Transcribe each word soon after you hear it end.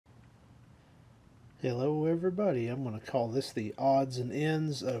Hello everybody, I'm going to call this the odds and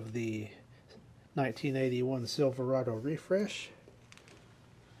ends of the 1981 Silverado refresh.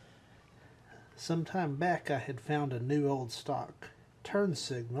 Sometime back I had found a new old stock turn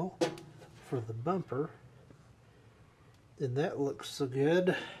signal for the bumper, and that looks so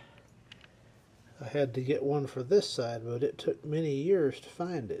good. I had to get one for this side, but it took many years to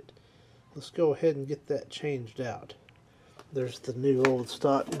find it. Let's go ahead and get that changed out. There's the new old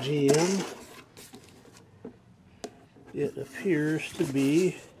stock GM. It appears to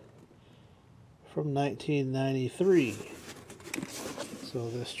be from 1993. So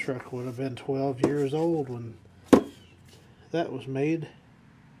this truck would have been 12 years old when that was made.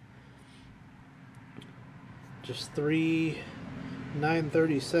 Just 3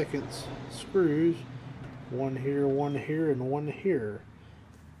 9/32 screws, one here, and one here.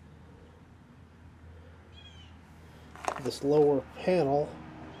 This lower panel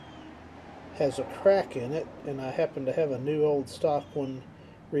has a crack in it, and I happen to have a new old stock one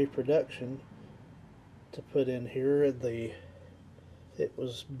reproduction to put in here. It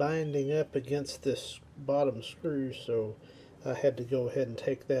was binding up against this bottom screw, so I had to go ahead and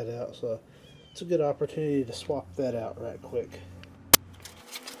take that out. So it's a good opportunity to swap that out right quick.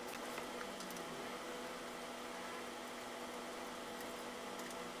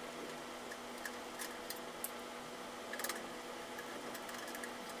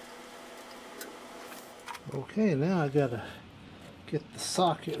 Okay, now I gotta get the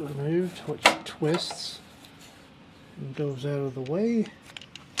socket removed, which twists and goes out of the way.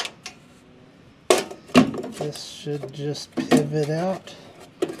 This should just pivot out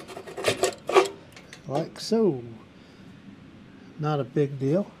like so. Not a big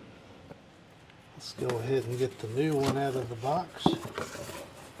deal. Let's go ahead and get the new one out of the box.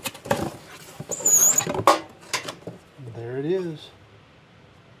 There it is.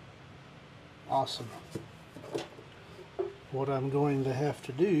 Awesome. What I'm going to have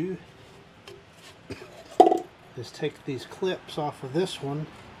to do is take these clips off of this one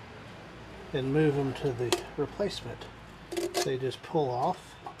and move them to the replacement. They just pull off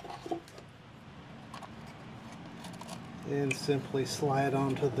and simply slide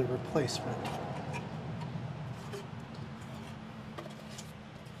onto the replacement.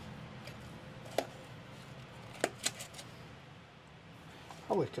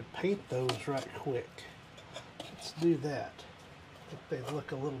 Probably could paint those right quick. Let's do that. I think they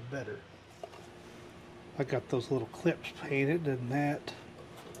look a little better. I got those little clips painted, and that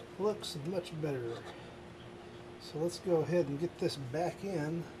looks much better. So let's go ahead and get this back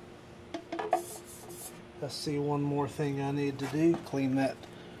in. Let's see, one more thing I need to do, clean that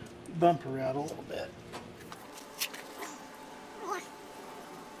bumper out a little bit.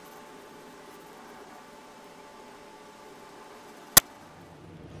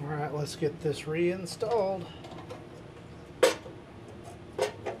 Alright, let's get this reinstalled.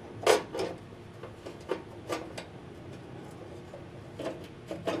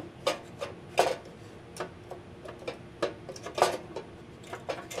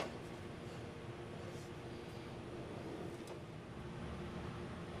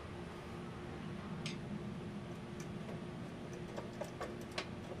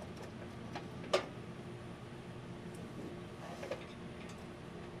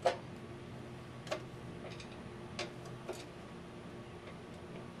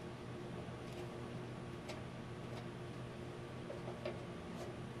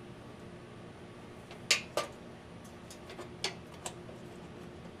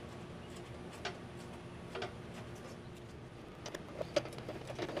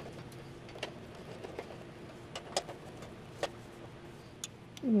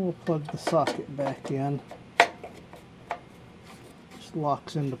 And we'll plug the socket back in. Just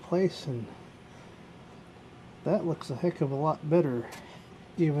locks into place, and that looks a heck of a lot better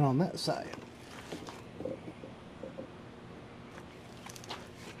even on that side.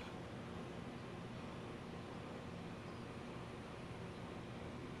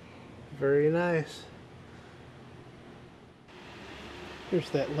 Very nice. Here's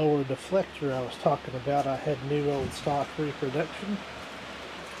that lower deflector I was talking about. I had new old stock reproduction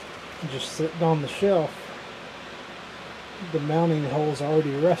just sitting on the shelf. The mounting holes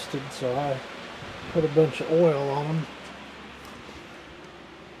already rusted, so I put a bunch of oil on them.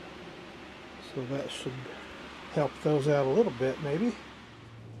 So that should help those out a little bit, maybe.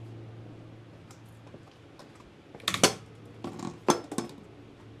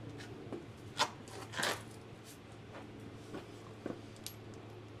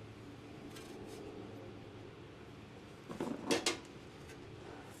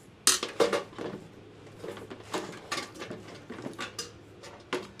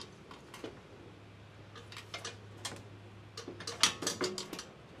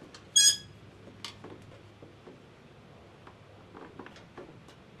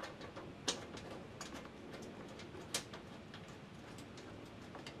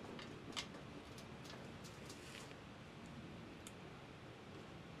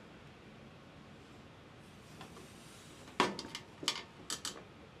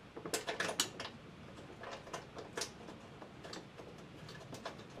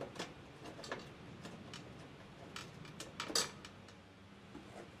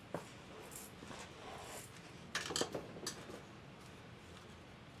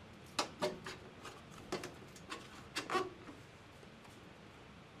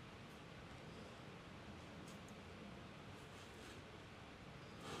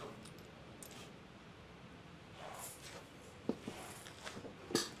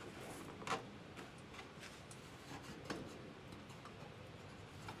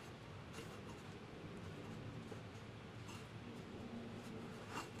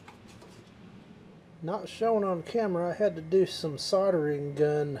 Not shown on camera, I had to do some soldering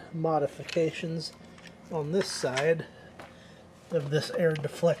gun modifications on this side of this air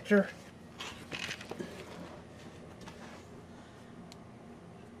deflector.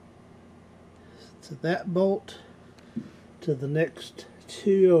 So that bolt to the next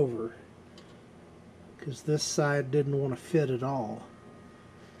two over, because this side didn't want to fit at all.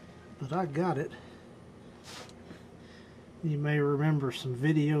 But I got it. You may remember some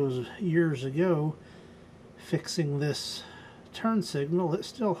videos years ago fixing this turn signal. It's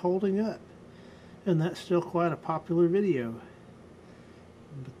still holding up, and that's still quite a popular video.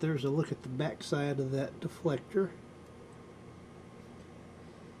 But there's a look at the back side of that deflector.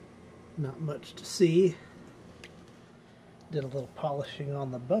 Not much to see. Did a little polishing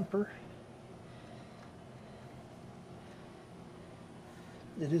on the bumper.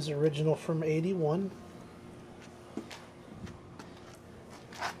 It is original from '81.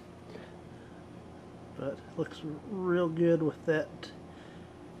 But looks real good with that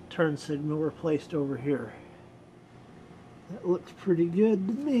turn signal replaced over here. That looks pretty good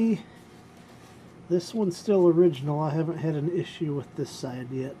to me. This one's still original. I haven't had an issue with this side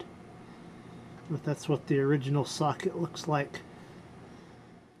yet. But that's what the original socket looks like.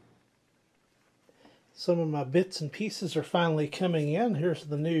 Some of my bits and pieces are finally coming in. Here's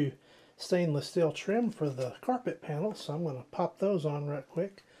the new stainless steel trim for the carpet panel, so I'm going to pop those on right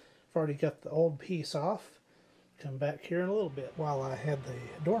quick. I've already got the old piece off. Come back here in a little bit. While I had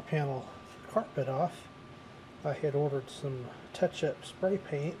the door panel carpet off, I had ordered some touch-up spray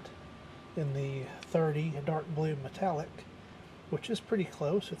paint in the 30 dark blue metallic, which is pretty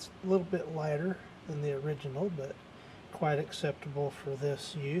close. It's a little bit lighter than the original, but quite acceptable for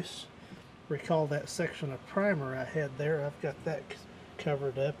this use. Recall that section of primer I had there. I've got that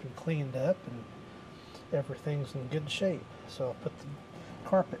covered up and cleaned up, and everything's in good shape. So I'll put the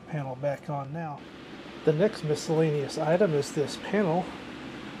carpet panel back on now. The next miscellaneous item is this panel.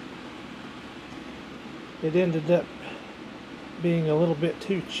 It ended up being a little bit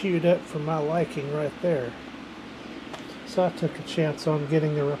too chewed up for my liking right there. So I took a chance on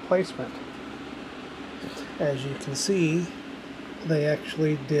getting a replacement. As you can see, they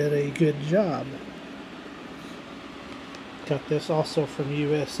actually did a good job. Got this also from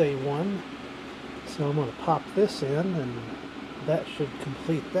USA 1. So I'm going to pop this in, and that should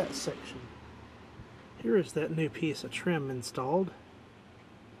complete that section. Here is that new piece of trim installed.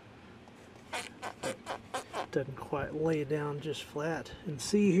 Doesn't quite lay down just flat. And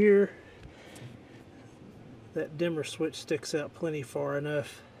see here, that dimmer switch sticks out plenty far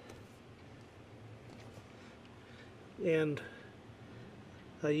enough. And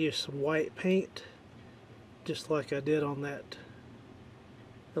I used some white paint, just like I did on that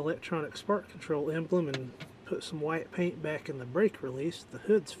electronic spark control emblem, and put some white paint back in the brake release. The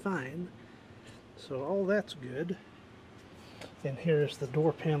hood's fine, so all that's good. And here's the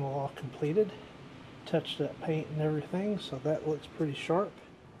door panel all completed. Touched that paint and everything, so that looks pretty sharp.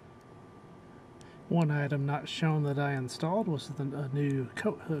 One item not shown that I installed was a new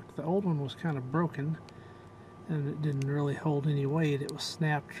coat hook. The old one was kind of broken, and it didn't really hold any weight. It was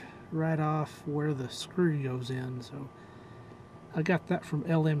snapped right off where the screw goes in, so I got that from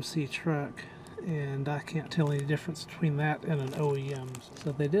LMC Truck, and I can't tell any difference between that and an OEM.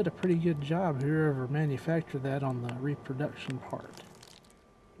 So they did a pretty good job, whoever manufactured that, on the reproduction part.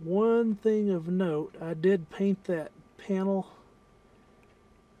 One thing of note, I did paint that panel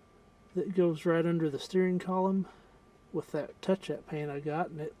that goes right under the steering column with that touch-up paint I got,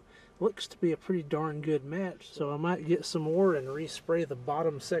 and it looks to be a pretty darn good match. So I might get some more and respray the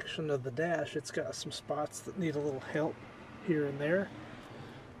bottom section of the dash. It's got some spots that need a little help here and there.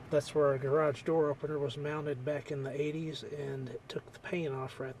 That's where our garage door opener was mounted back in the 80s, and it took the paint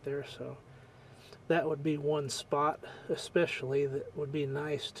off right there. So that would be one spot especially that would be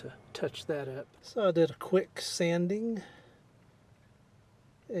nice to touch that up. So I did a quick sanding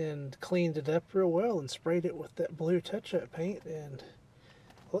and cleaned it up real well and sprayed it with that blue touch-up paint, and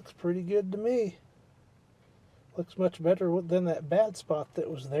looks pretty good to me. Looks much better than that bad spot that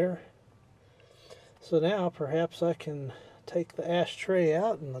was there. So now perhaps I can take the ashtray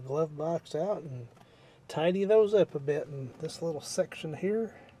out and the glove box out and tidy those up a bit. And this little section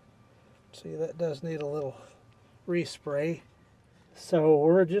here, see, that does need a little respray. So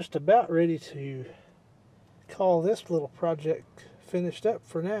we're just about ready to call this little project finished up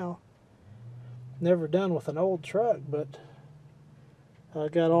for now. Never done with an old truck, but I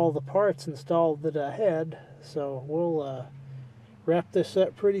got all the parts installed that I had, so we'll wrap this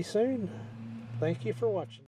up pretty soon. Thank you for watching.